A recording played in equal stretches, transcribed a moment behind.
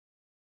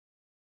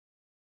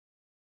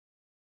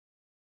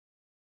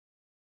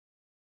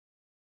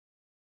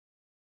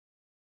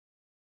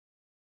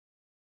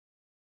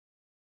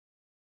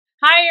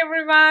Hi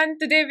everyone.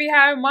 Today we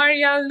have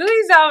Maria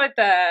Luisa with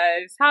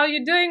us. How are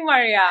you doing,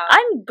 Maria?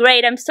 I'm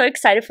great. I'm so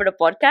excited for the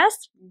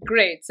podcast.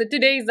 Great. So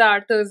today is our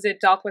Thursday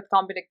talk with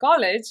Computek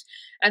College.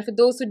 And for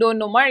those who don't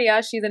know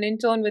Maria, she's an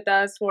intern with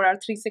us for our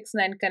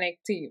 369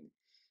 Connect team.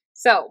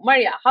 So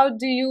Maria, how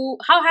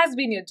has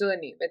been your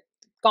journey with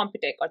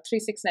Computek or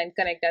 369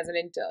 Connect as an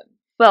intern?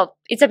 Well,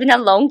 it's been a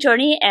long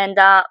journey, and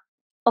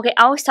okay,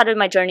 I always started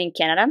my journey in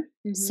Canada.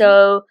 Mhm.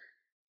 So,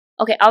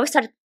 okay, I always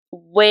started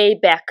way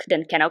back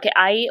then Canada. Okay,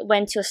 I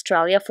went to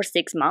Australia for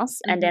 6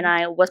 months, and then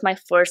I was my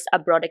first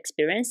abroad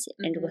experience,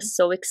 and it was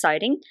so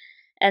exciting.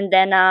 And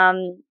then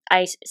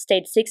I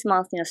stayed 6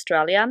 months in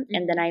Australia,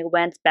 and then I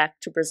went back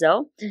to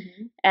Brazil,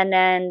 and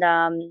then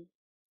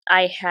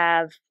I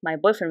have my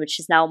boyfriend, which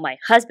is now my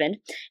husband,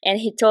 and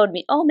he told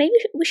me, "Oh, maybe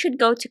we should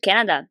go to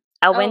Canada."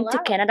 I Oh, went to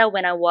wow. Canada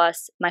when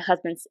my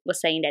husband was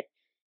saying that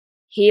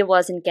he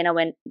was in Canada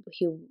when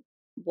he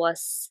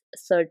was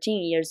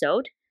 13 years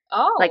old,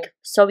 Oh. like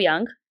so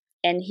young.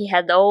 And he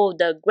had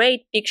the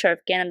great picture of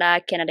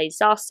Canada. Canada is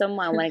awesome.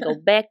 I want to go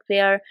back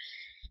there.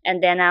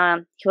 And then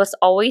he was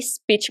always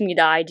pitching me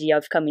the idea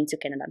of coming to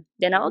Canada.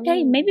 Then,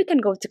 okay, maybe we can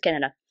go to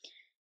Canada.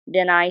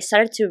 Then I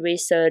started to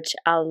research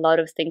a lot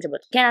of things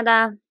about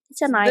Canada.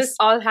 It's a So nice this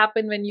all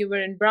happened when you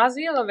were in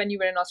Brazil or when you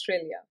were in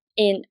Australia?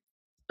 in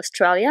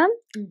Australia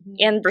Mhm.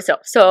 and Brazil.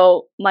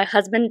 So my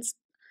husband's,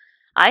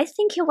 I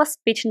think he was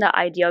pitching the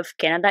idea of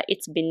Canada.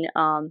 It's been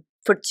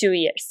for 2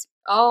 years.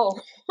 Oh.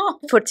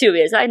 For 2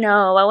 years, I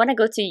know I want to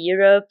go to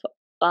Europe.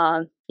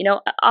 I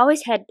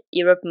always had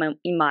Europe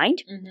in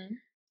mind, Mhm.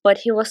 but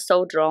he was so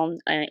drawn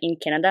in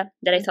Canada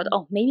that I thought, Mhm.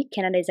 oh, maybe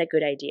Canada is a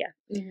good idea.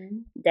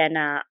 Mhm. Then,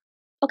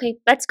 okay,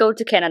 let's go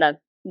to Canada.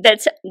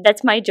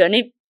 That's my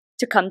journey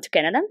to come to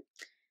Canada.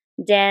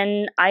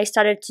 Then I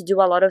started to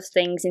do a lot of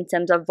things in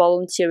terms of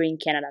volunteering in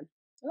Canada.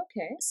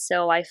 Okay.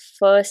 So I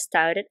first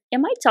started.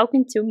 Am I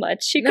talking too much,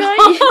 Shikha? No,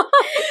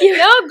 You-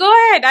 no, go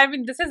ahead. I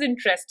mean, this is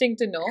interesting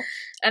to know,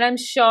 and I'm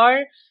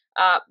sure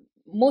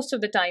most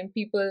of the time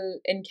people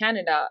in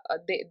Canada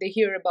they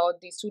hear about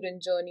the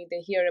student journey, they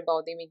hear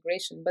about the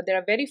immigration, but there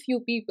are very few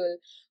people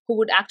who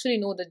would actually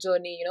know the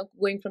journey.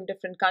 Going from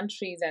different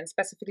countries, and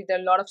specifically there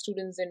are a lot of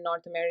students in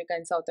North America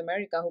and South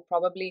America who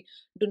probably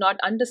do not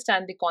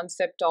understand the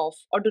concept of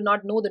or do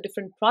not know the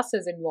different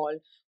process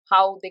involved.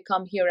 How they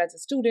come here as a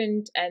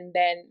student, and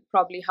then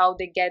probably how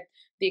they get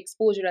the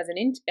exposure as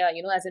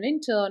as an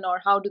intern,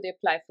 or how do they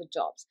apply for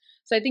jobs.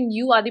 So I think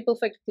you are the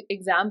perfect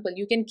example.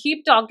 You can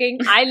keep talking.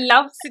 I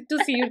love to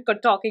see you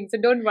talking, so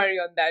don't worry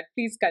on that.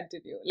 Please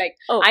continue. Like,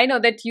 oh, I know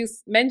that you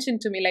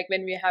mentioned to me, like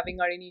when we were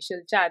having our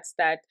initial chats,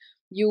 that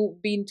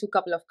you've been to a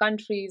couple of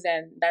countries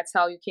and that's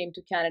how you came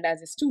to Canada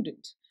as a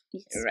student.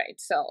 yes. Right.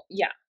 So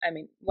yeah, I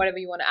mean, whatever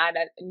you want to add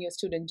in your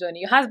student journey.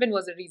 Your husband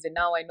was a reason.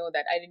 Now I know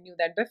that. I didn't knew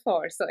that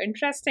before. So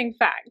interesting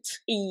fact.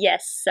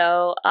 Yes,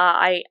 so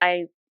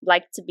I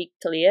like to be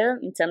clear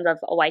in terms of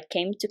why I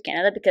came to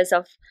Canada because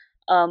of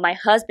my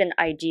husband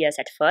ideas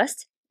at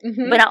first.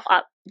 But now,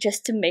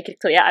 just to make it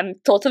clear, I'm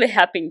totally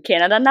happy in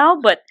Canada now.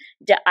 But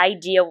the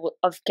idea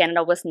of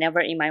Canada was never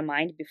in my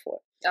mind before.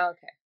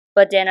 Okay.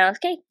 But then,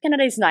 okay,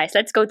 Canada is nice.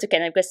 Let's go to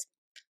Canada because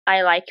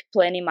I like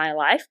planning my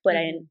life, but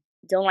I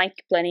don't like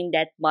planning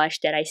that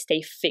much that I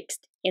stay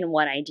fixed in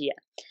one idea.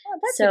 Oh,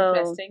 that's So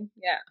interesting.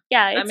 Yeah.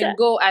 yeah, I mean,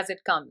 go as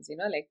it comes,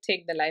 like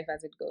take the life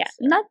as it goes. yeah,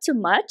 not too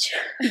much,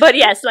 but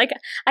yes, like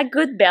a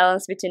good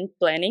balance between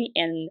planning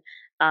and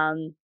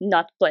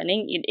not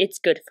planning. It's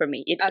good for me.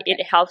 Okay.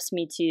 It helps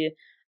me to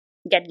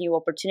get new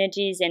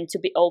opportunities and to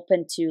be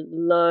open to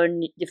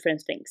learn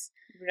different things.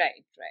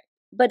 Right, right.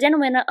 But then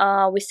when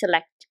we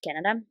select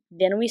Canada,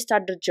 then we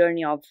start the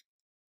journey of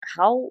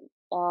how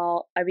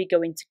are we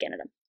going to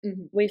Canada.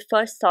 We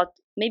first thought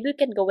maybe we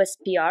can go as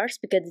PRs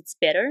because it's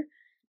better.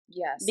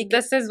 Yes,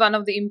 Because this is one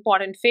of the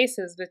important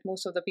phases that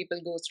most of the people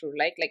go through.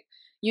 Like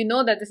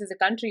that this is a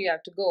country you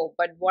have to go,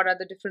 but what are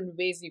the different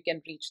ways you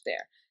can reach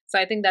there? So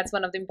I think that's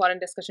one of the important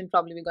discussion.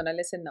 Probably we're gonna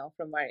listen now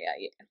from Maria.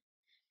 Yeah.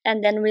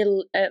 and then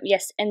we'll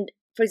yes, and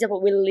for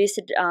example, we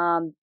listed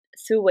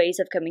two ways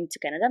of coming to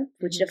Canada,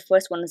 which the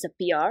first one is a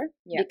PR.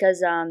 Yeah.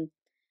 Because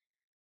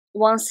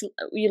once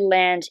you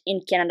land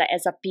in Canada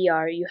as a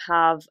PR, you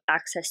have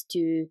access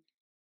to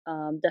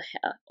the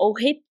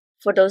OHIP.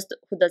 For those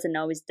who doesn't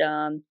know, is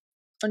the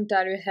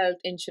Ontario Health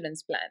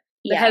Insurance Plan.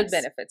 The health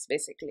yes, benefits,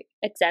 basically.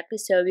 exactly.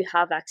 So you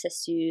have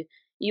access to.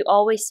 You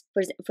always,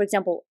 for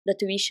example, the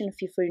tuition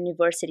fee for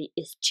university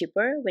is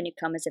cheaper when you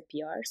come as a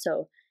PR.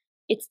 So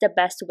it's the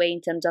best way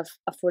in terms of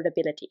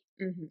affordability.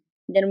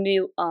 Then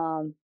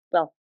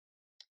well,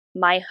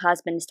 my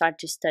husband started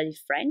to study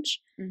French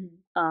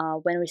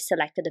when we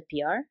selected the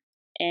PR.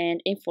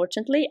 And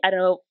unfortunately, I don't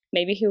know,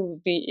 maybe he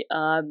will be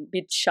a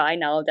bit shy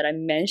now that I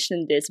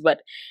mentioned this,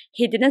 but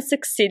he didn't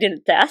succeed in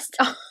the test.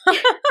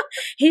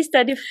 He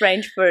studied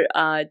French for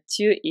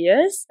 2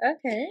 years.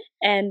 Okay.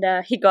 And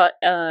he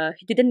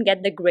didn't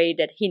get the grade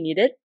that he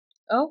needed.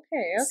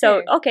 Okay.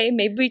 So, okay,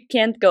 maybe we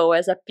can't go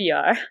as a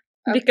PR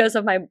because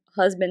of my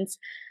husband's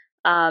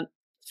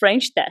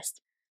French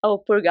test. Oh,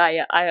 poor guy.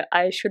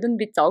 I shouldn't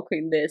be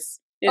talking this.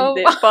 in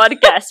the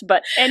podcast.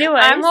 But anyway,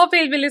 I'm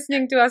hoping he'll be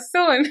listening to us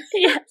soon.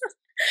 Yes.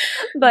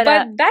 But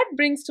that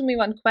brings to me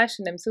one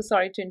question. I'm so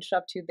sorry to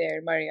interrupt you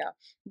there, Maria.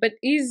 But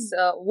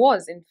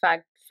was in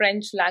fact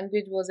French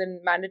language was a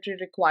mandatory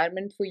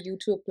requirement for you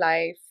to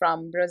apply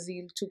from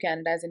Brazil to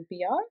Canada as in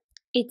PR?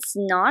 It's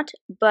not,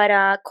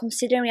 but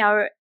considering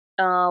our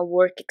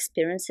work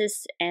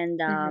experiences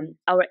and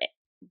our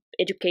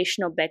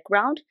educational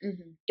background,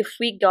 if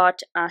we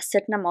got a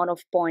certain amount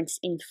of points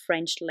in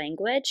French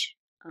language,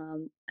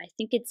 I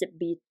think it's a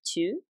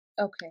B2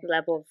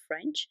 level of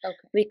French,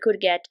 we could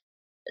get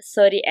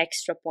 30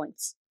 extra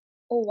points.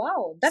 Oh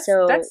wow,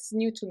 that's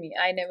new to me.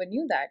 I never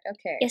knew that.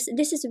 Okay. Yes,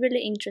 this is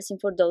really interesting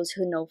for those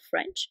who know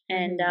French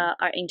and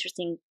are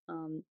interested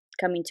in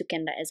coming to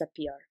Canada as a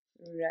PR.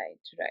 Right.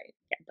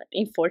 Yeah, but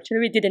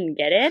unfortunately, we didn't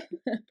get it.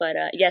 But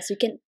yes, you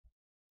can,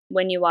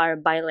 when you are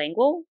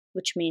bilingual,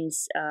 which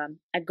means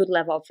a good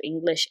level of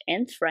English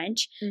and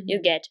French, you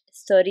get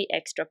 30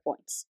 extra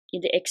points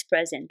in the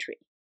express entry.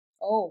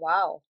 Oh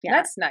wow,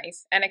 that's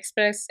nice. And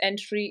express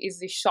entry is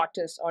the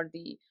shortest or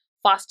the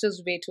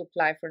fastest way to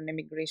apply for an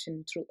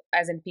immigration through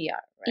as in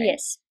PR, right?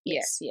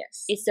 Yes.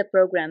 It's the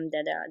program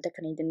that the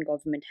Canadian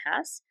government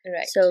has.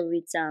 Right. So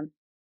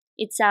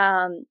it's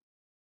a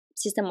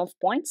system of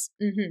points.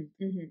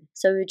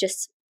 So you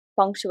just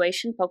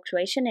punctuation,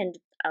 and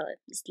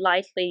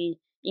slightly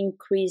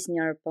increase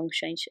your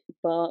punctuation.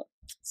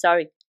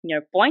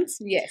 Your points.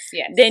 Yes.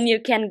 Then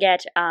you can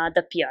get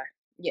the PR.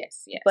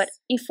 Yes. But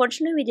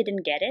unfortunately, we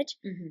didn't get it.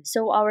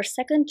 So our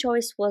second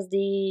choice was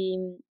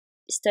the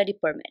study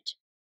permit.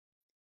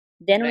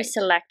 Then we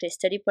selected a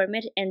study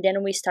permit, and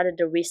then we started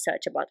the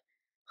research about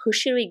who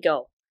should we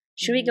go.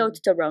 Should we go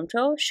to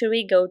Toronto? Should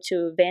we go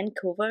to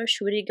Vancouver?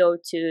 Should we go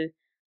to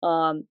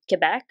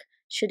Quebec?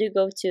 Should we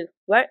go to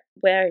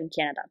where in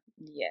Canada?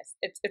 Yes,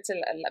 it's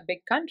a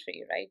big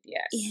country, right?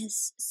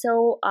 Yes.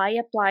 So I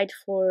applied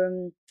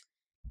for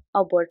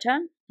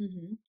Alberta,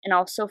 and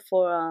also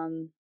for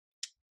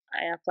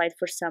I applied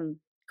for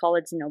some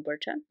colleges in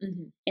Alberta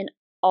and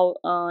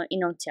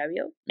in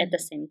Ontario at the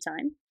same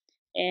time.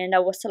 And I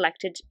was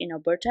selected in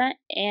Alberta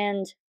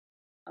and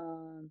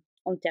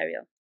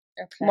Ontario.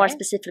 More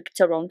specific,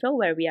 Toronto,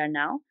 where we are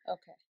now.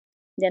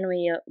 Then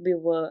we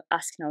were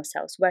asking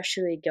ourselves, where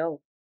should we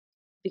go?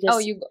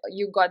 Because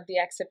you got the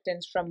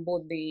acceptance from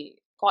both the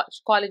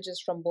colleges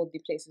from both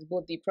the places,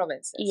 both the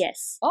provinces.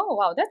 Yes. Oh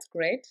wow, that's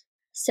great.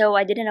 So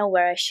I didn't know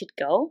where I should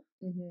go.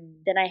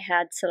 Then I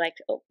had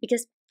select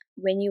because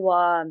when you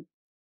are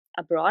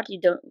abroad, you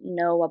don't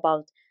know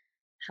about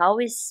how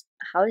is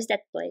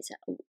that place.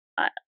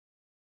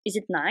 Is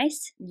it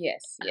nice?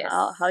 Yes.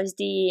 How is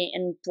the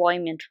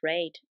employment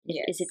rate?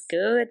 Is it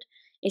good?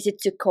 Is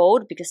it too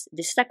cold? Because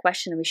this is a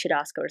question we should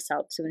ask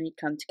ourselves when we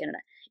come to Canada.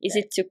 Is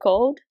it too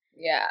cold?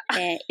 Yeah.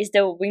 Is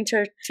the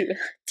winter too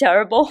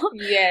terrible?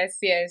 Yes.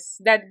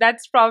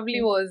 That's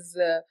probably was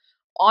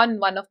on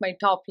one of my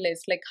top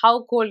lists. Like,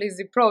 how cold is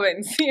the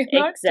province?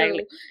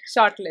 Exactly. To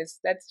shortlist.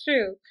 That's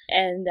true.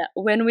 And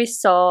when we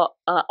saw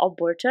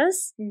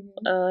Alberta's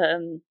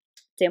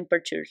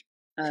temperature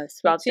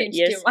throughout the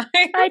years,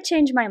 I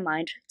changed my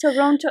mind.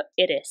 Toronto,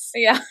 it is.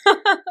 Yeah.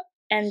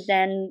 And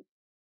then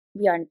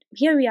we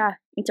are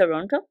in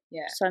Toronto.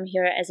 Yeah. So I'm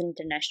here as an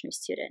international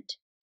student.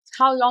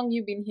 How long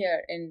you been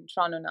here in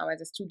Toronto now as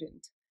a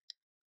student?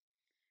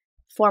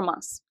 4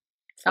 months.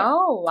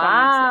 Oh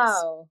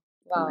wow.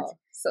 4 months, yes. Wow.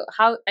 So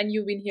and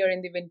you've been here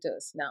in the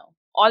winters now.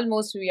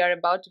 Almost we are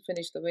about to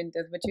finish the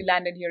winters, but you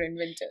landed here in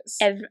winters.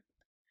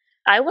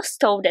 I was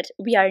told that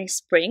we are in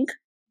spring,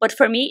 but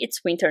for me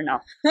it's winter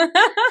now.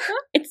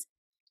 It's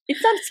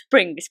not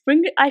spring.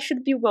 Spring I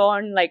should be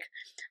wearing like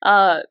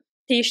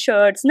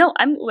t-shirts. No,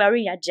 I'm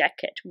wearing a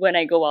jacket when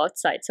I go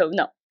outside. So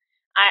no.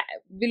 I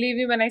believe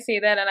you when I say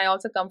that, and I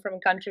also come from a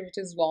country which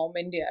is warm,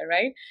 India,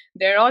 right?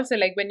 They're also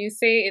like when you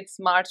say it's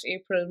March,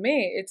 April,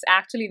 May, it's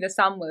actually the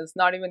summers,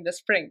 not even the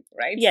spring,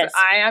 right? Yes.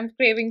 So I am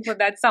craving for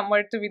that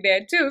summer to be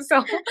there too.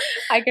 So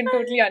I can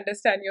totally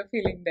understand your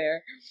feeling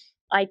there.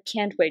 I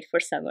can't wait for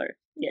summer.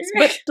 Yes,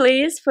 but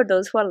please, for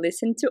those who are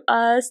listening to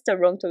us,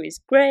 Toronto is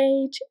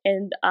great,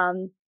 and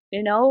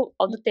all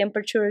the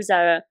temperatures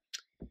are.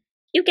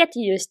 You get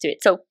used to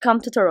it. So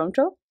come to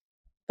Toronto,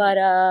 but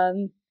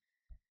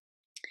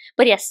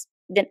yes,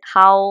 then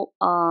how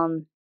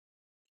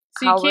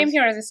So you came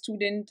here as a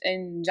student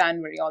in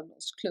January,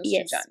 almost close to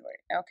January.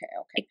 Okay.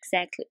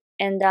 Exactly.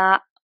 And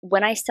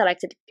when I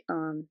selected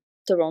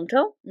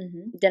Toronto,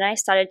 then I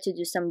started to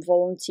do some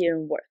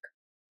volunteering work.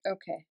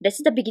 Okay. This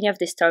is the beginning of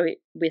the story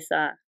with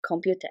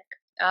Computek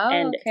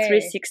and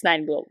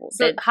 369 Global.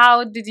 So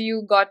how did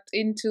you got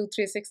into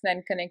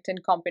 369 Connect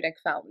and Computek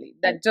family?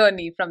 That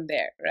journey from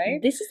there,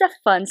 right? This is a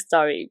fun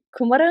story.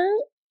 Kumaran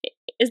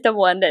is the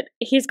one that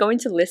he's going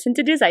to listen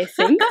to this, I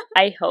think.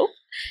 I hope.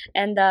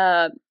 And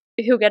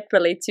he'll get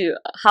related to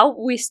how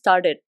we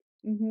started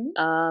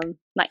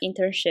my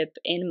internship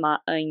in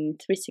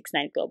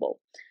 369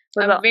 Global.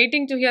 I'm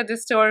waiting to hear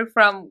this story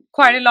from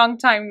quite a long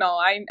time now.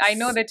 I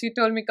know that you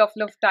told me a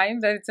couple of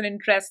times that it's an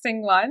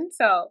interesting one.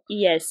 So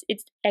yes,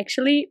 it's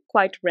actually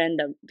quite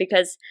random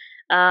because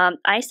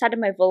I started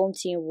my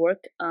volunteer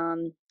work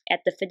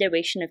at the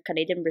Federation of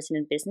Canadian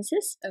Brazilian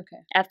Businesses,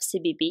 Okay.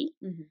 FCBB.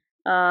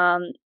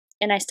 Mm-hmm.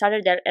 And I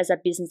started there as a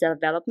business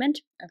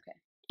development. Okay.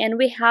 And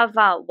we have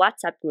a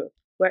WhatsApp group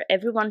where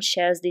everyone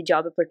shares the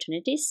job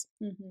opportunities.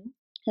 Mm-hmm.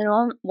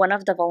 And one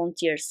of the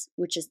volunteers,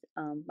 which is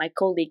my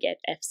colleague at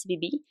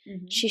FCBB,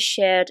 Mm-hmm. she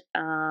shared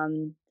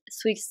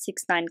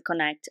 369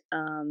 Connect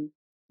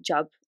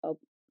job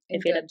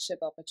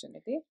Internship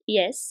opportunity.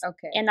 Yes.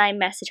 Okay. And I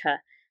messaged her.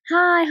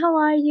 Hi, how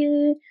are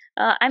you?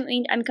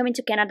 I'm coming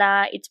to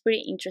Canada. It's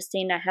pretty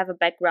interesting. I have a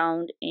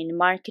background in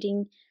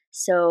marketing,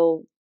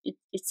 so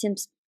it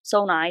seems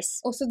so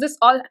nice. Oh, so this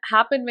all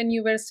happened when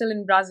you were still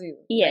in Brazil?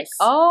 Yes.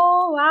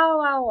 Oh,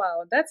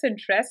 wow. That's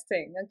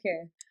interesting.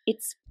 Okay.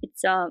 It's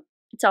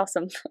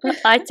awesome.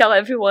 I tell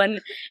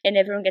everyone, and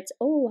everyone gets,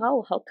 oh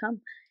wow, how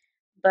come?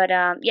 But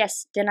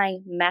yes, then I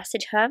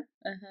messaged her,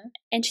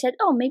 and she said,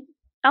 oh, maybe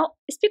I'll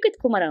speak with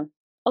Kumaran.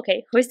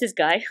 Okay, who is this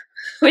guy?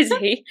 Who is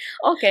he?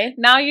 Okay.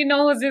 Now you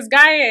know who this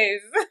guy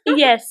is.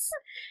 Yes.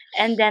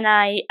 And then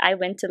I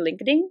went to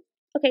LinkedIn.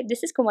 Okay,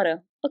 this is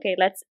Kumaran. Okay,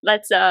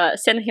 let's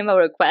send him a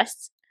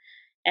request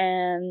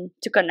and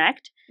to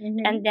connect.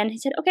 Mm-hmm. And then he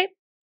said, okay,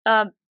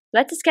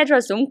 let's schedule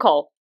a Zoom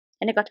call.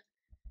 And I got,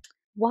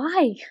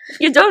 why?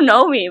 You don't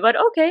know me, but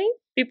okay.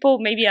 People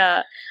maybe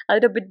a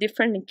little bit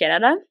different in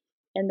Canada.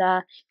 And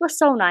it was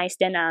so nice.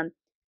 Then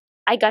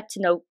I got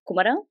to know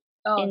Kumaran.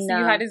 Oh, so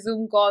you had a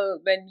Zoom call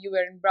when you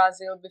were in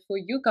Brazil before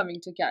you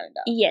coming to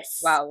Canada? Yes.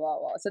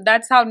 Wow. So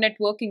that's how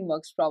networking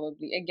works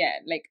probably.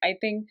 Again, like I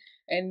think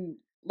in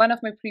one of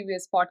my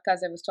previous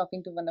podcasts, I was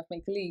talking to one of my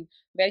colleagues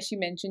where she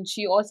mentioned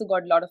she also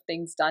got a lot of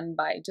things done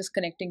by just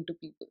connecting to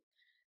people.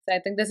 So I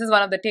think this is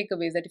one of the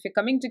takeaways that if you're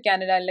coming to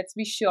Canada, let's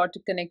be sure to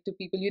connect to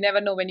people. You never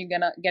know when you're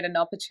gonna get an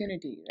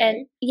opportunity, right?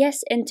 And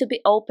yes, and to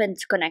be open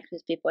to connect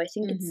with people. I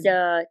think it's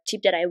the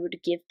tip that I would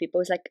give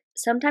people. It's like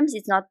sometimes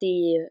it's not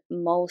the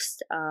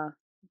most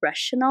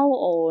rational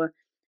or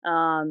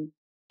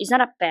it's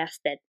not a path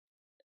that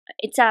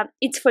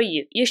it's for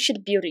you. You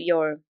should build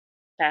your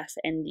path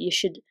and you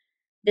should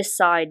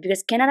decide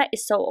because Canada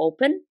is so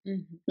open,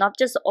 not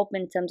just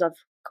open in terms of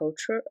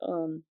culture.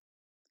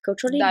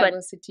 Culturally,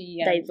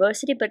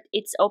 diversity, but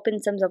it's open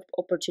in terms of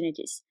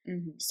opportunities.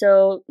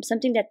 So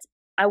something that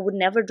I would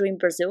never do in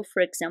Brazil,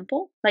 for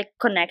example, like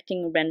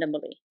connecting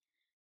randomly.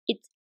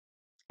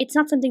 It's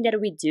not something that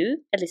we do.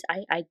 At least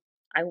I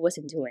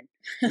wasn't doing,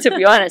 to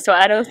be honest. So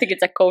I don't think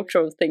it's a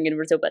cultural thing in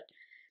Brazil, but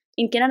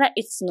in Canada,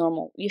 it's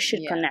normal. You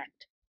should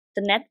connect.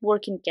 The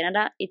network in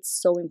Canada, it's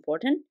so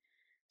important.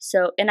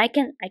 So, and I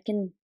can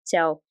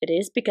tell it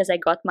is because I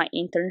got my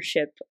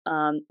internship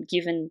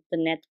given the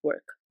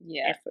network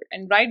effort.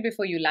 And right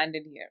before you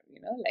landed here,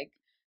 like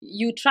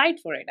you tried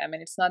for it. I mean,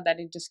 it's not that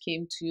it just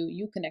came to you.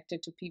 You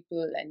connected to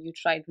people and you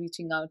tried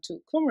reaching out to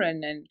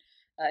Kumaran, and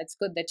it's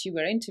good that you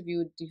were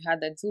interviewed. You had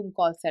that Zoom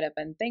call set up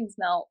and things.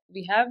 Now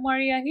we have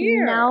Maria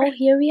here. Now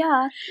here we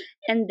are.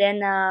 And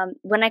then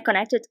when I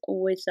connected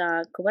with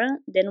Kumaran,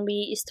 then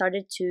we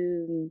started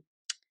to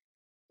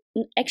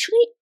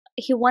actually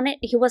he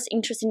was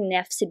interested in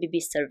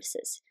FCBB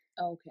services.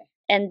 Okay.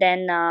 And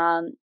then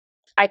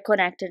I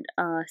connected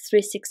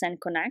 369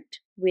 Connect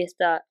with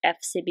the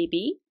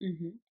FCBB,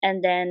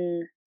 and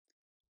then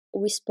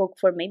we spoke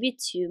for maybe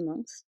 2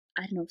 months.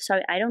 I don't know.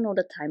 Sorry, I don't know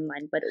the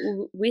timeline, but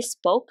we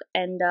spoke,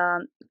 and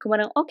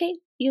Kumaran, okay,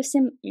 you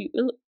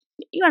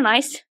are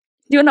nice.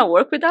 Do you wanna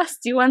work with us?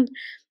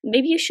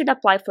 Maybe you should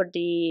apply for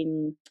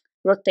the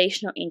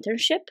rotational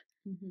internship,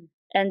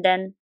 and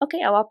then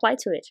okay, I'll apply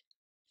to it.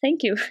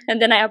 Thank you.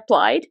 And then I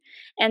applied,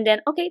 and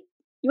then okay,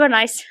 you are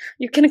nice.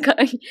 You can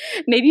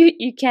maybe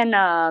you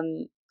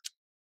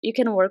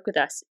can work with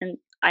us, and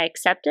I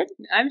accepted.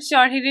 I'm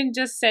sure he didn't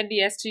just said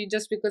yes to you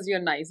just because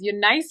you're nice. You're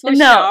nice for no,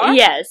 sure.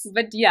 Yes.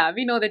 But yeah,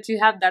 we know that you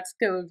have that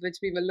skills which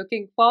we were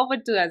looking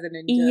forward to as an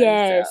intern.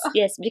 Yes,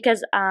 yes,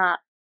 because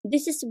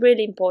this is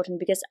really important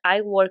because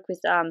I work with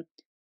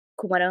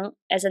Kumaran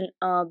as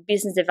a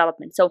business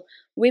development. So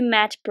we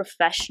met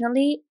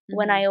professionally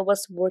when I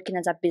was working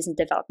as a business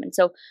development.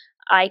 So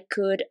I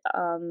could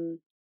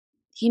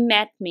he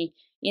met me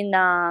in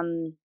I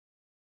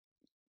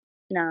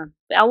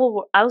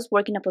was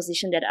working a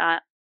position that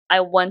I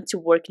want to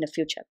work in the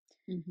future.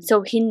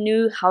 So he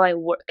knew how I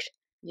worked.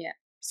 Yeah.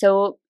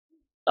 So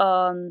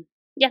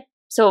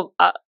so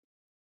I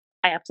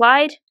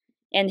applied,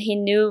 and he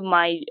knew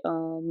my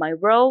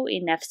role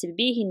in FCB.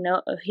 He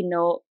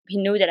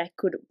knew that I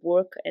could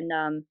work in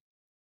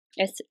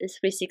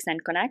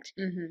S369 Connect.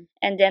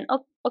 And then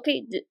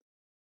okay, do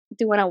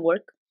you want to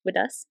work with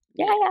us?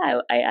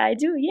 Yeah, I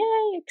do.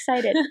 Yay,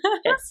 excited.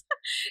 Yes.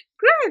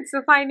 Great.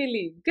 So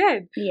finally,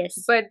 good.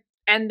 Yes.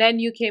 And then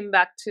you came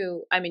back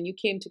to, you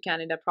came to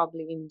Canada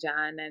probably in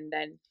Jan, and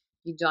then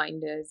you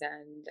joined us.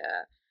 And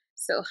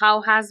so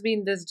how has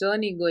been this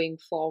journey going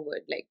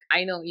forward? Like,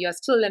 I know you're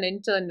still an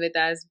intern with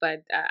us,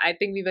 but I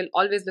think we will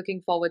always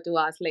looking forward to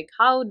ask, like,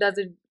 how does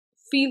it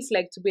feels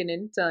like to be an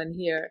intern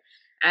here?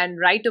 And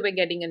right away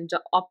getting a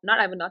job,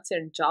 I would not say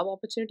a job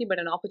opportunity, but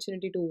an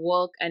opportunity to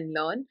work and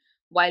learn.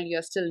 while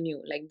you're still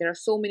new. Like there are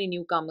so many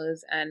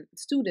newcomers and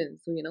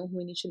students who,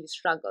 who initially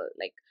struggle.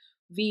 Like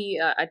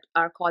we at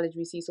our college,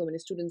 we see so many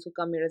students who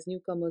come here as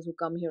newcomers, who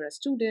come here as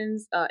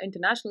students,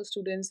 international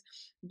students,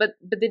 but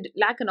they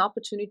lack an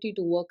opportunity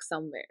to work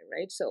somewhere,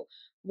 right? So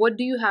what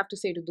do you have to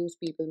say to those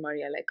people,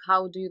 Maria? Like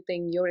how do you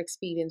think your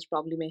experience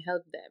probably may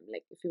help them?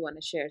 Like if you want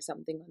to share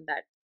something on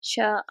that.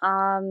 Sure.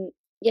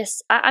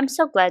 Yes, I'm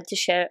so glad to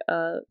share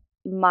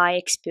my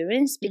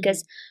experience,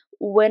 because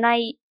when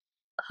I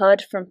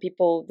heard from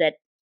people that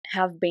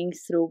have been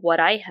through what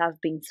I have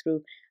been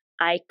through,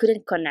 I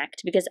couldn't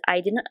connect because I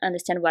didn't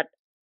understand what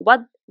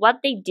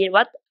they did,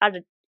 what are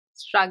the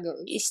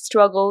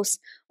struggles,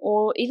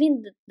 or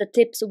even the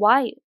tips.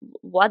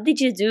 What did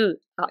you do?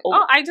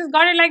 Oh, I just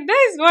got it like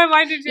this.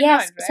 Why did you not?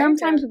 Yes, Right?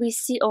 sometimes we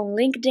see on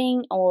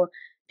LinkedIn or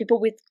people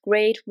with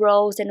great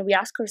roles, and we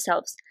ask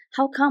ourselves,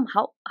 how come?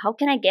 How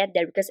can I get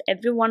there? Because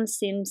everyone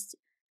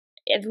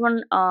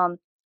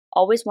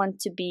always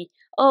wants to be,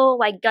 oh,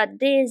 I got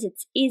this,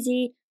 it's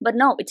easy. But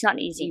no, it's not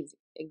easy.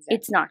 Exactly.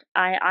 It's not.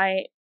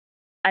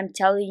 I'm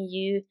telling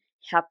you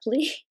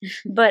happily,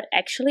 but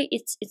actually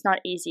it's not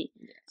easy.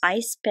 Yes. I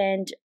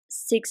spent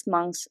 6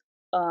 months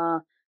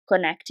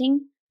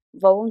connecting,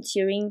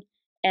 volunteering,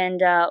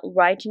 and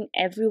writing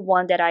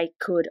everyone that I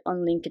could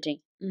on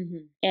LinkedIn.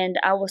 And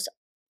I was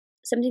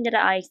something that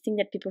I think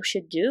that people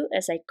should do,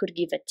 as I could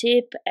give a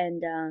tip,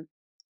 and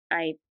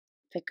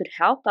if I could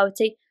help, I would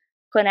say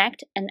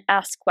connect and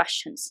ask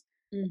questions.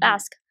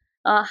 Ask,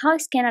 how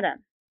is Canada?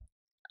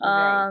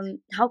 Right.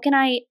 How can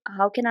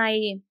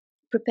I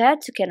prepare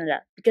to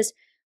Canada? Because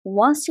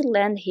once you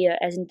land here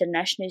as an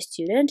international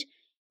student,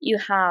 you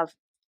have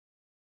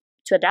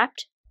to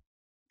adapt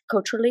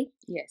culturally.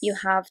 Yes. You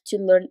have to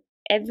learn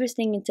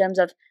everything in terms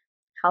of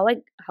how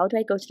do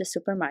I go to the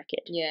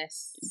supermarket?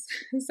 Yes.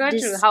 So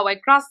true. How I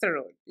cross the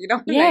road.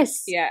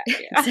 Yes. Like, yeah.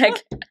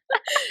 Exactly.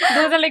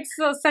 Those are like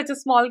such a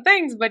small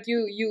things, but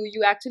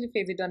you actually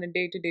face it on a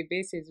day-to-day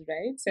basis,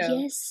 right? So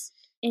yes,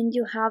 and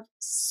you have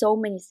so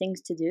many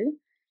things to do,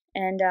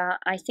 and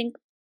I think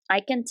I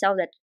can tell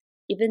that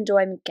even though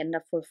I'm in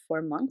Canada for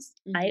 4 months,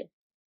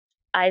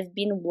 I've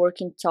been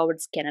working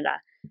towards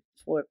Canada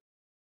for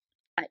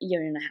a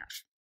year and a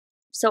half.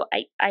 So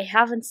I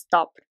haven't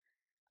stopped.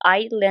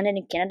 I landed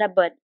in Canada,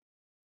 but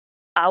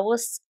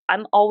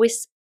I'm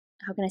always,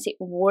 how can I say,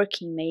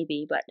 working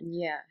maybe, but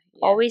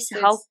always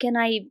so how can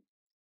I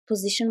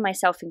position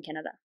myself in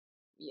Canada?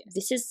 Yes.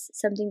 This is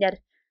something that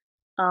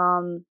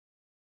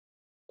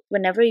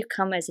whenever you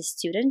come as a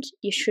student,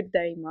 you should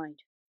bear in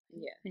mind.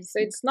 Yeah. So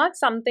it's not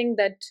something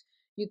that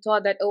you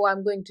thought that, oh,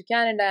 I'm going to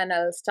Canada and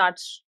I'll start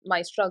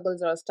my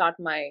struggles or I'll start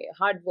my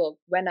hard work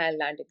when I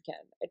land in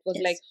Canada. It was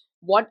like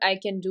what I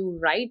can do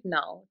right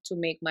now to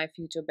make my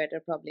future better,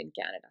 probably in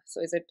Canada.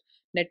 So is it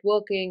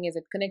networking? Is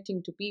it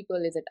connecting to people?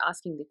 Is it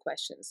asking the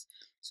questions?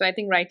 So I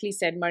think rightly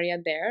said, Maria,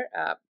 there.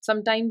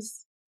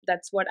 Sometimes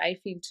that's what I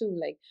feel too.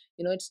 Like,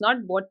 it's not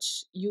what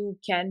you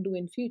can do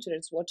in future.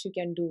 It's what you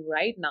can do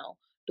right now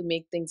to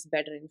make things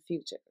better in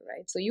future,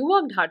 right? So you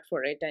worked hard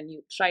for it and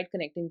you tried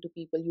connecting to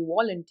people, you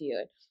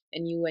volunteered,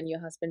 and you and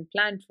your husband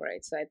planned for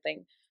it. So I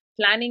think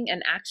planning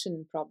and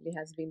action probably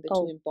has been the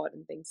two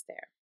important things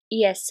there.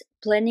 Yes,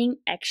 planning,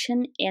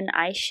 action, and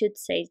I should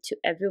say to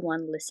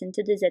everyone listen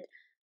to this that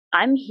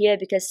I'm here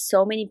because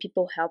so many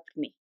people helped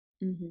me.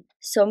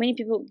 So many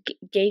people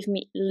gave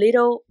me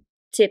little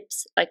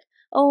tips like,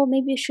 oh,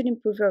 maybe you should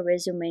improve your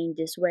resume in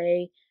this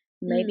way.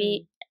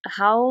 Maybe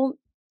how,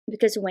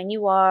 because when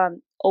you are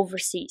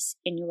overseas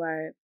and you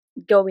are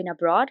going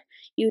abroad,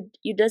 you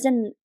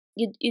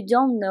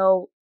don't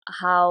know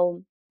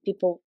how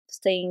people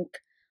think,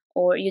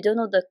 or you don't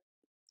know the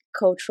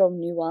cultural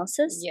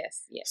nuances.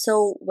 Yes.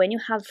 So when you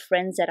have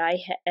friends that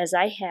as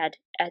I had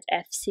at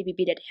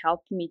FCBB that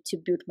helped me to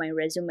build my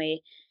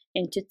resume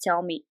and to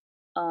tell me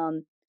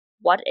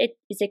what it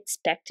is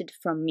expected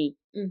from me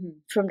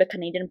from the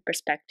Canadian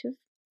perspective,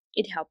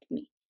 it helped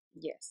me.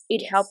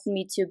 It helped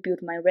me to build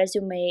my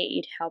resume.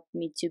 It helped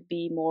me to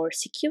be more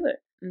secure,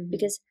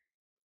 because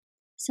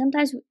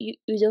sometimes you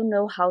don't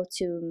know how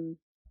to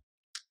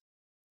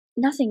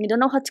you don't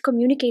know how to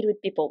communicate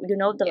with people. You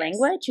know the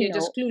language. You're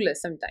just clueless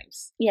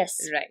sometimes. Yes.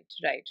 Right.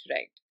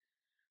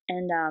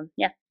 And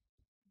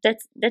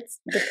that's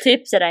the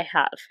tips that I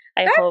have.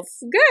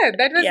 That's good.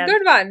 That was a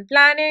good one.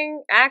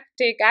 Planning,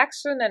 take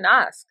action, and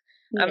ask.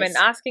 I mean,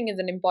 asking is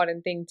an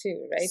important thing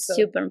too, right?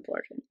 Super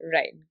important.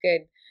 Right.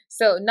 Good.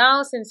 So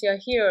now, since you're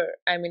here,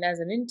 I mean, as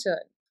an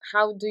intern,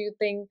 how do you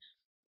think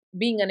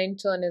being an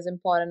intern is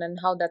important, and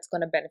how that's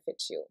going to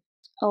benefit you?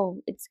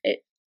 Oh,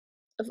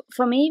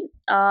 for me.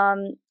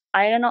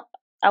 I don't know.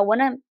 I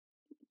want to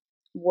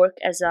work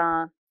as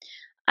a.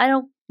 I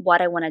don't know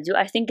what I want to do.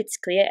 I think it's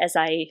clear as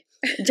I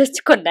just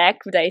to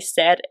connect what I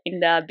said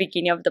in the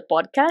beginning of the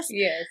podcast.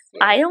 Yes.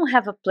 I don't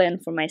have a plan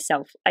for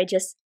myself. I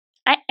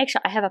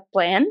have a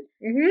plan,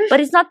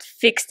 but it's not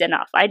fixed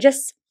enough. I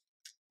just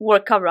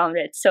work around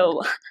it.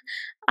 So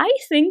I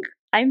think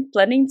I'm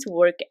planning to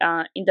work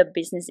in the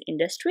business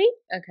industry.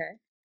 Okay.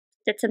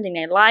 That's something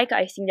I like.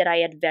 I think that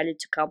I add value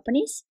to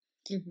companies.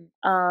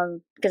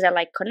 Because I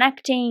like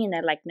connecting and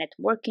I like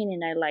networking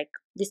and I like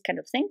these kind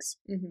of things.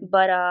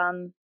 But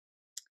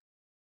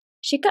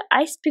Shikha,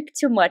 I speak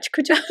too much.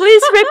 Could you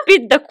please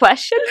repeat the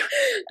question?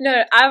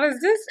 No, I was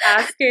just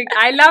asking.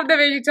 I love the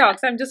way you talk,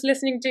 so I'm just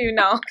listening to you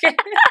now. Okay.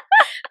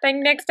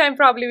 Think next time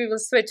probably we will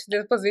switch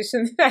the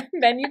positions and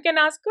then you can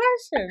ask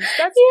questions.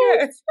 That's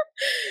good.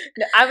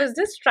 No, I was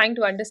just trying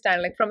to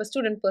understand, like from a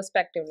student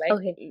perspective,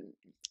 like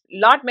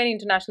lot many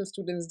international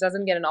students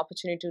doesn't get an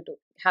opportunity to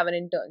have an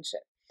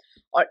internship,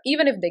 or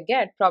even if they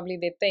get, probably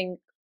they think,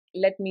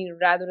 let me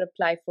rather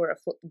apply for a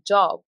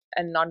job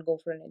and not go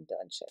for an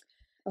internship.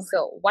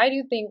 So why do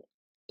you think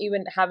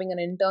even having an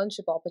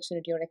internship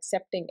opportunity or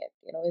accepting it,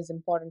 is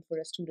important for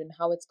a student,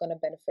 how it's going to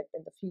benefit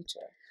in the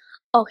future?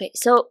 Okay,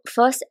 so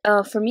first,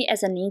 for me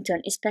as an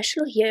intern,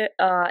 especially here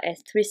at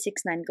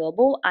 369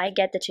 Global, I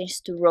get the chance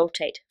to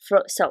rotate.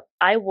 So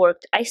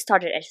I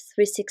started at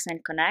 369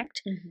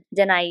 Connect,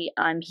 then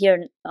I'm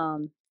here,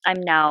 I'm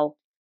now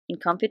in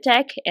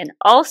Computek and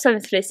also in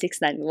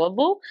 369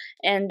 Global,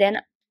 and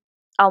then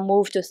I'll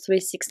move to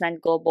 369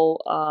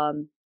 Global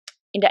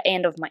in the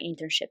end of my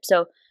internship.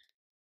 So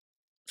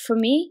for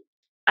me,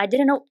 I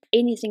didn't know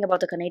anything about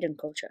the Canadian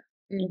culture.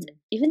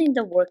 Even in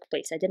the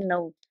workplace, I didn't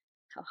know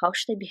how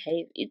should I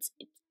behave. It's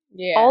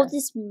all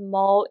these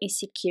small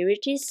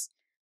insecurities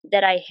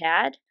that I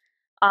had.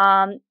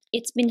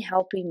 It's been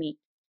helping me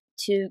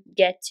to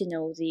get to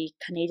know the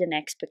Canadian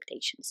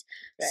expectations.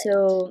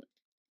 So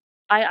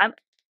I'm.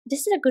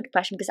 This is a good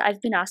question because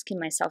I've been asking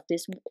myself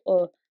this: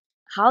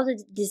 how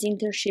this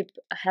internship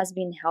has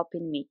been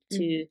helping me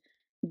to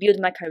build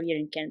my career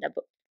in Canada.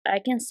 But I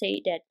can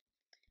say that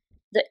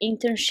the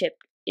internship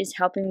is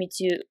helping me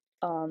to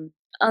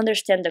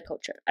understand the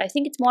culture. I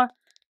think it's more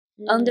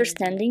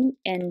understanding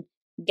and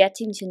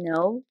getting to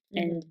know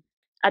and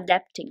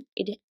adapting.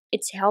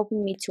 It's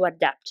helping me to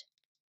adapt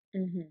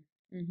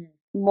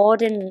more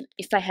than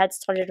if I had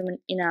started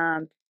in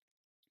a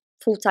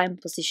full-time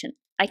position.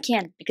 I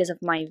can't because of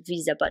my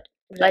visa, but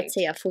let's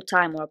say a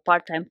full-time or a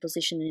part-time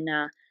position in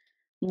a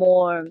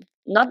more,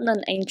 not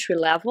an entry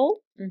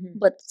level,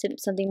 but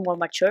something more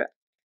mature,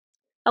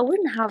 I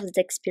wouldn't have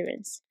the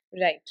experience.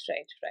 Right.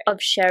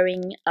 Of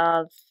sharing,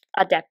 of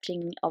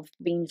adapting, of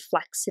being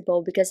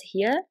flexible, because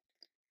here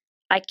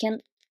I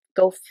can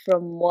go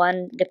from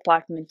one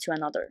department to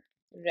another.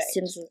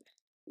 Since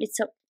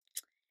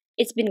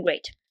it's been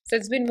great. So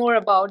it's been more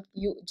about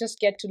you just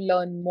get to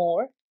learn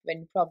more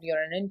when probably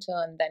you're an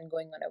intern than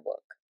going on a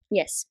work.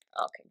 Yes.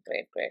 Okay,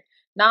 great.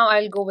 Now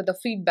I'll go with the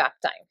feedback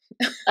time.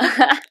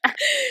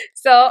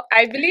 So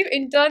I believe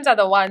interns are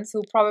the ones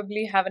who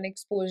probably have an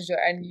exposure,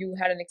 and you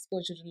had an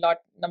exposure to a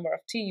number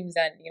of teams,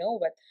 and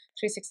with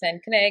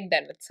 369 Connect,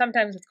 and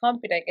sometimes with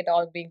Computek, it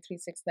all being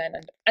 369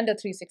 and under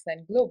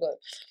 369 Global.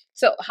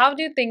 So how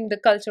do you think the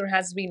culture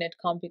has been at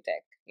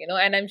Computek?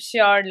 And I'm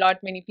sure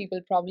many people,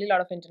 probably a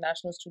lot of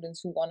international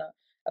students who wanna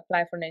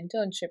apply for an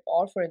internship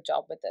or for a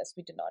job with us,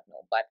 we do not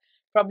know, but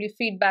probably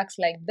feedbacks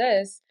like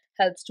this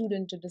help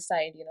students to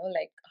decide,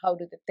 like how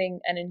do they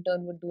think an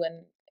intern would do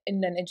in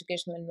an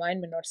educational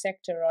environment or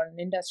sector or an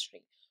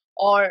industry,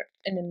 or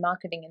in a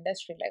marketing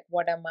industry, like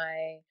what are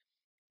my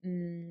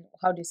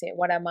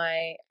what are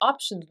my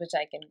options which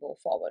I can go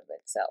forward with.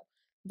 So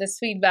this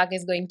feedback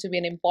is going to be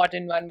an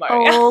important one,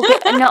 Maria.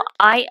 Okay. No,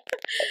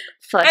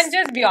 first, and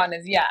just be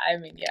honest.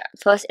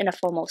 First and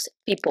foremost,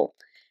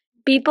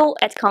 people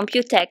at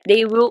Computek,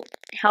 they will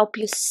help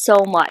you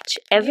so much.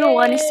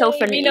 Everyone is so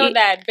friendly. We know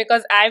that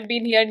because I've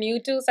been here new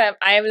too, so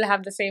I will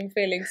have the same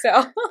feeling.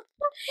 So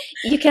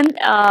you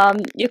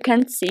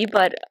can see,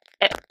 but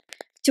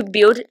to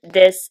build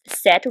this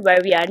set where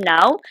we are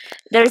now,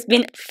 there's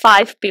been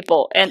 5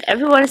 people and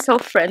everyone is so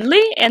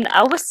friendly, and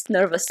I was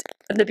nervous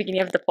at the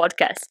beginning of the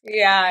podcast.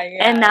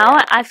 And now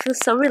I feel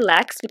so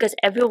relaxed because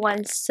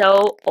everyone's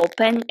so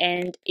open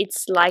and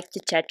it's like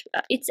to chat.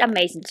 It's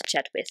amazing to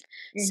chat with.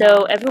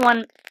 So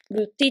everyone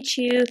will teach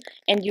you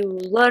and you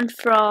learn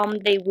from.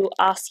 They will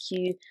ask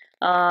you,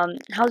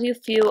 how do you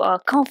feel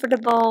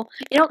comfortable?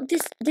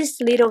 These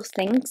little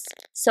things.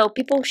 So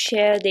people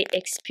share their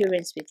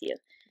experience with you.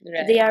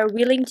 They are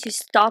willing to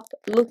stop,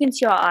 look into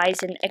your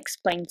eyes, and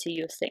explain to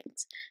you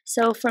things.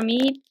 So for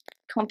me,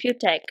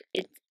 Computek,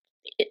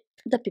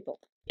 the people.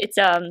 It's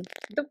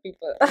the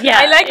people. Yeah,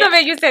 I like the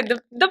way you said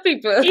the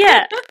people.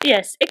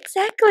 Yes,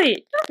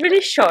 exactly.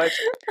 Really short.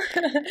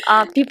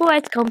 People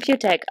at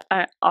Computek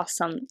are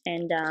awesome,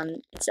 and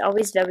it's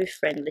always very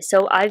friendly.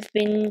 So I've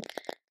been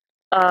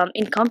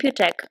in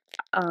Computek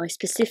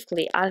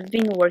specifically. I've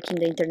been working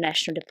the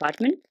international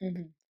department,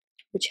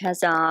 which has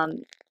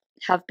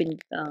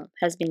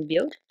been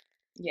built.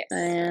 Yes.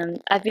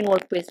 I've been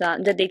working with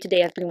the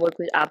day-to-day. I've been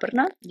working with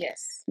Aberna.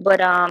 Yes.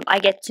 But I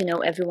get to know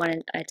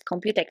everyone at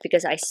Computek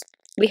because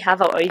we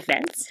have our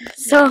events.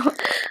 So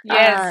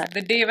yes,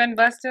 the Dave and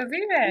Buster's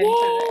event.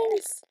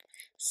 Yes.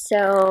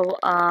 So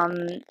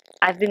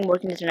I've been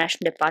working in the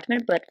international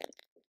department, but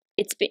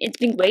it's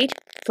been great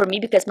for me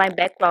because my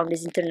background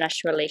is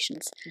international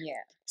relations.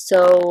 Yeah.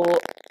 So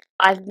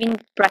I've been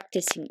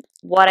practicing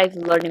what I've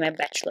learned in my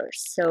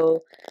bachelor's.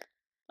 So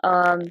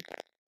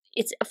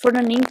it's for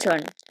an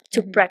intern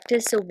to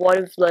practice what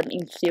we've learned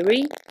in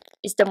theory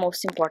is the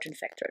most important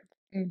factor.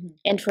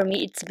 And for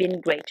me, it's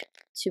been great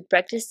to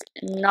practice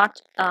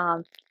not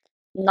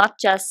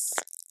just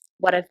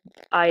what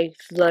I've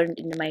learned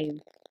in my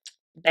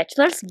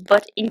bachelor's,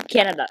 but in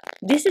Canada.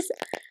 This is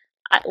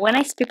when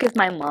I speak with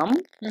my mom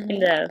in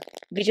the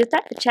video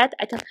chat,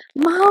 I tell,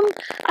 Mom,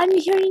 I'm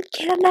here in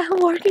Canada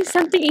working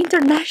something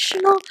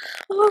international.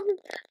 Oh,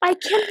 I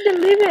can't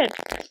believe it.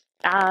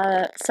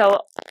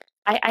 So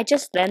I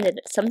just landed.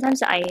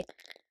 Sometimes I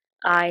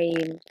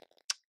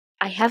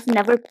have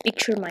never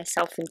pictured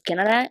myself in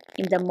Canada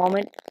in the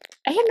moment.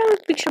 I have never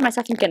pictured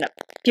myself in Canada,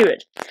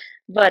 period.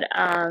 But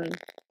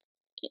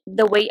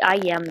the way I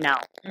am now,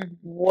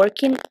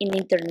 working in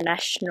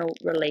international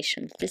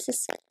relations, this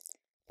is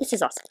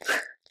awesome.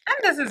 And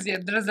this is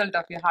the result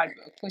of your hard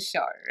work, for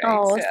sure, right?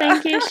 Oh, So,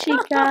 thank you,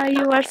 Shikha.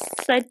 You are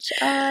such,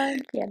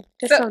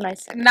 that's so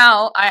nice.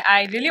 now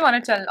I really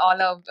want to tell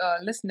all of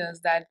listeners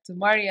that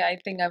Maria, I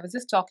think I was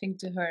just talking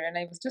to her and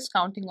I was just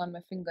counting on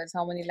my fingers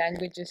how many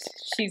languages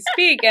she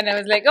speaks, and I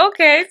was like,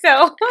 okay,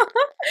 so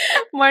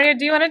Maria,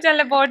 do you want to tell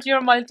about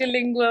your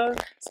multilingual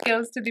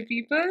skills to the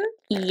people?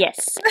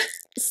 Yes.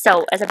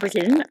 So, as a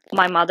Brazilian,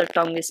 my mother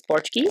tongue is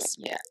Portuguese.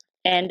 Yeah.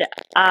 And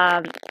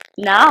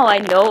now I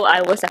know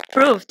I was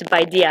approved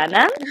by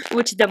Diana,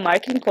 which is the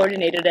marketing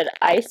coordinator, that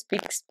I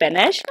speak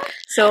Spanish.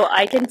 So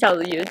I can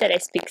tell you that I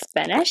speak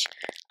Spanish.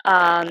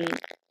 I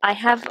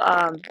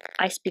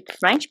speak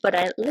French, but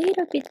a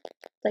little bit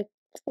like,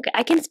 okay,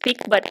 I can speak,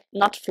 but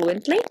not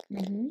fluently,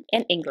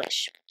 and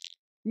English.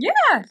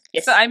 Yeah.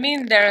 Yes. So I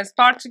mean, there is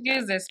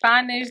Portuguese, there's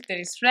Spanish, there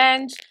is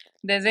French,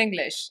 there's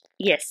English.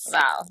 Yes.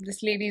 Wow,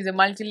 this lady is a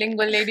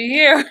multilingual lady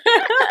here.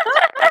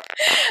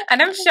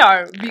 And I'm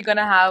sure we're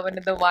gonna have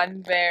another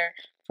one where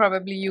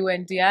probably you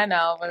and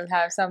Diana will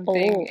have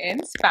something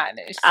in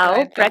Spanish. So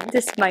I'll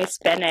practice my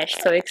Spanish.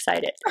 So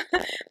excited.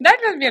 That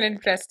will be an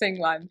interesting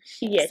one.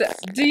 Yes. So,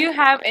 do you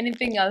have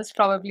anything else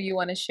probably you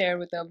want to share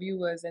with our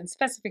viewers, and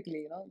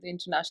specifically, the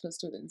international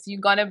students?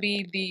 You're gonna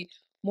be the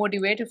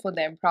motivator for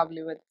them,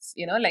 probably, with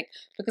like,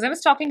 because I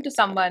was talking to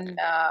someone,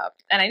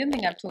 and I don't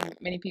think I've told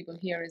many people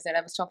here, is that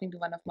I was talking to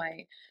one of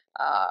my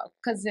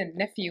cousin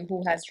nephew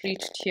who has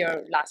reached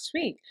here last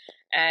week,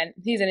 and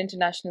he's an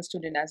international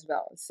student as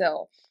well.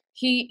 So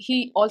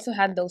he also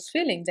had those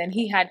feelings, and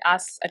he had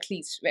us, at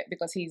least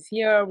because he's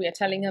here, we are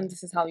telling him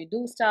this is how you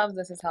do stuff,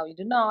 this is how you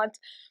do not,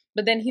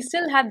 but then he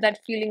still had that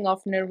feeling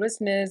of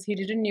nervousness. He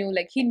didn't knew,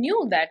 like, he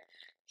knew that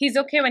he's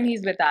okay when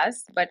he's with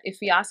us, but if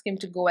we ask him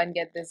to go and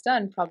get this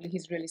done, probably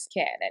he's really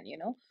scared. And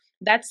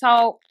that's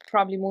how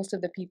probably most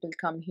of the people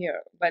come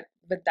here, but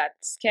with that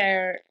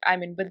scare, I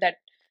mean, with that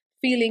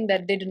feeling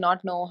that they do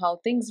not know how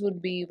things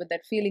would be, with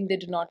that feeling they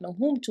do not know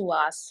whom to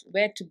ask,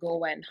 where to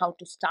go, and how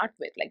to start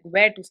with, like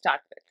where to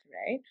start with,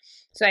 right?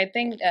 So I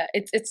think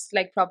it's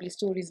like probably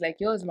stories like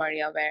yours,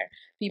 Maria, where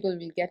people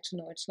will get to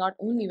know it's not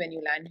only when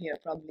you land here,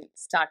 probably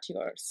start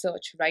your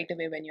search right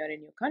away when you're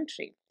in your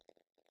country,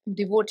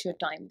 devote your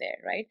time there,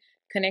 right?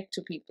 Connect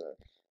to people.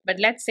 But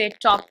let's say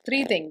top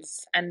 3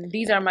 things, and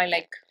these are my,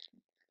 like,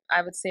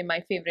 I would say,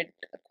 my favorite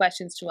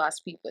questions to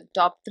ask people.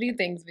 Top 3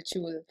 things which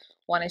you will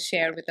want to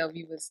share with our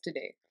viewers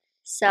today.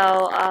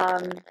 So,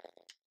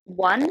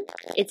 one,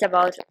 it's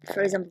about,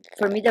 for example,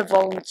 for me, the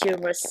volunteer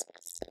was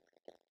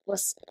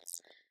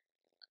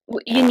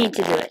you need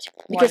to do it,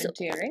 because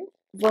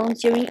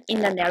volunteering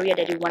in an area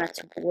that you wanted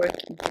to work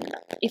in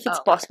Canada, if it's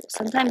possible.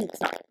 Sometimes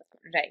it's not.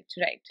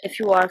 Right. If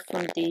you are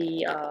from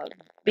the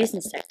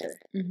business sector,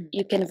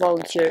 you can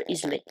volunteer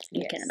easily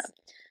in Canada.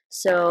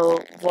 So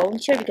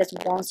volunteer, because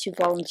once you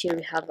volunteer,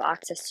 you have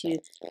access to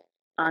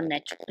a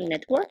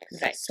network,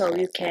 right? So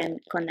you can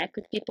connect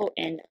with people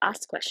and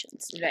ask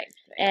questions, right?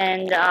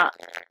 And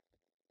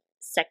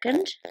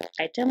second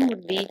item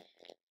would be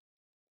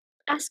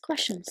ask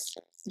questions.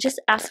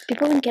 Just ask.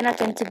 People in Canada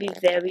tend to be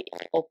very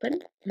open,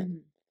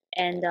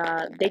 and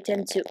they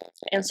tend to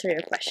answer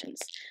your questions.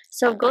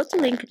 So go to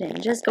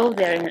LinkedIn, just go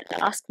there and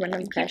ask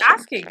random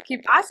questions.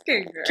 Keep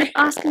asking. Keep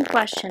asking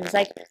questions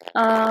like,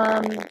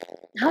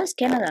 how is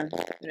Canada?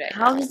 Right.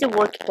 How is the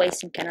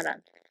workplace in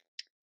Canada?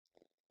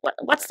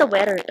 What's the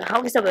weather?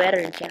 How is the weather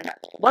in Canada?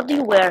 What do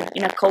you wear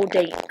in a cold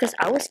day? Because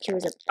I was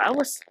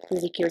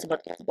really curious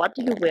about what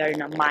do you wear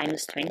in a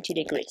minus 20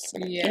 degrees.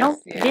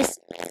 These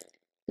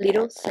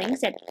little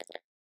things that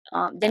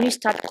then you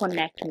start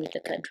connecting with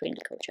the country and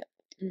the culture.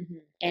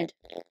 And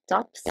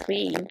top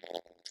 3,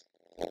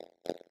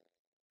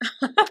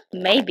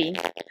 maybe,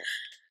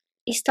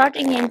 is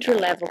starting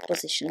entry-level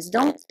positions.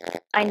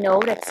 I know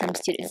that some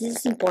students, this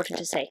is important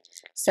to say,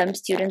 some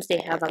students,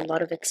 they have a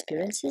lot of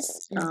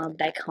experiences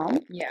back home.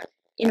 Yeah.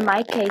 In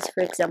my case,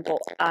 for example,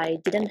 I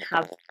didn't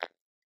have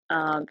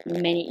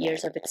many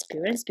years of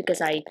experience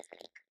because I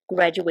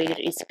graduated,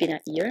 it's been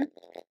a year.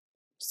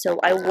 So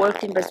I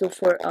worked in Brazil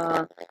for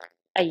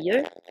a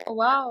year. Oh,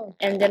 wow.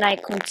 And then I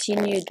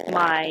continued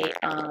my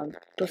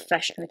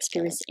professional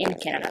experience in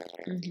Canada.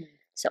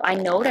 So I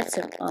know that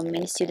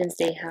many students,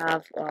 they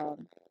have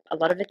a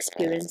lot of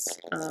experience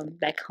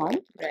back home.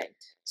 Right.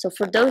 So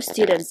for those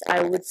students,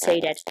 I would say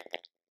that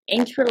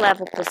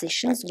entry-level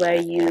positions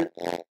where you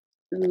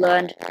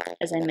learn,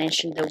 as I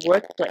mentioned, the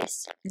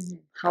workplace,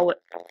 how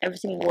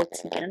everything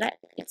works in Canada.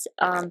 It's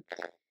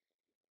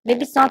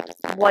maybe it's not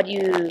what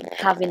you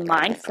have in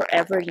mind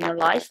forever in your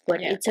life,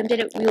 but it's something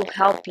that will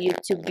help you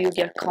to build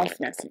your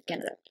confidence in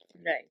Canada.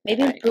 Right.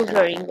 Maybe improve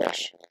your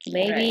English.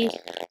 Maybe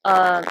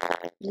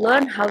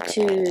learn how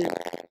to,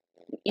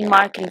 in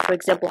marketing, for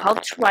example, how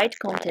to write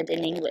content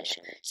in English.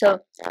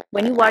 So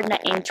when you are in an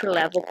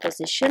entry-level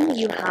position,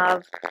 you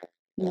have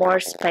more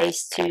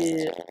space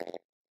to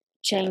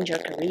change your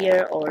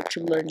career or to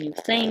learn new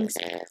things,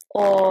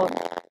 or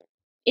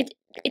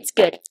it's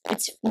good.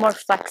 It's more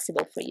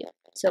flexible for you.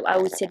 So I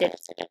would say that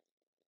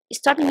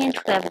starting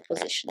entry-level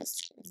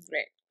positions.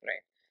 Great.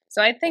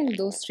 So I think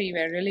those three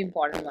were really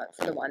important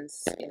for the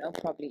ones,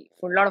 probably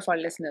for a lot of our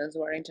listeners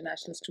who are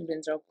international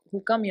students or who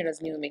come here as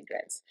new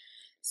immigrants.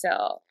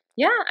 So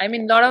yeah, I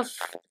mean, a lot of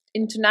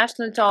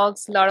international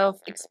talks, a lot of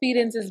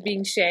experiences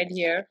being shared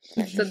here.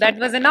 So that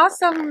was an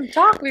awesome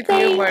talk with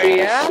you,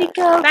 Maria.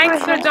 Shikha,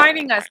 thanks for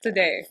joining us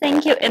today.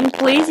 Thank you. And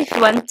please, if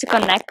you want to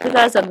connect with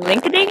us on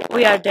LinkedIn,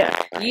 we are there.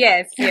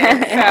 Yes.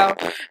 So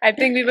I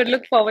think we would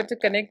look forward to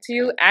connect to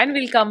you, and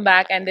we'll come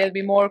back and there'll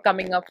be more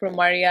coming up from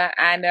Maria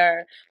and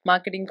our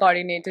marketing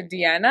coordinator,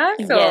 Diana.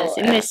 So, yes,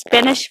 in the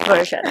Spanish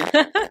version.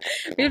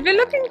 We'll be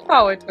looking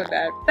forward for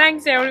that.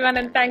 Thanks, everyone,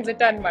 and thanks a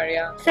ton,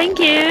 Maria. Thank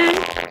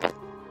you.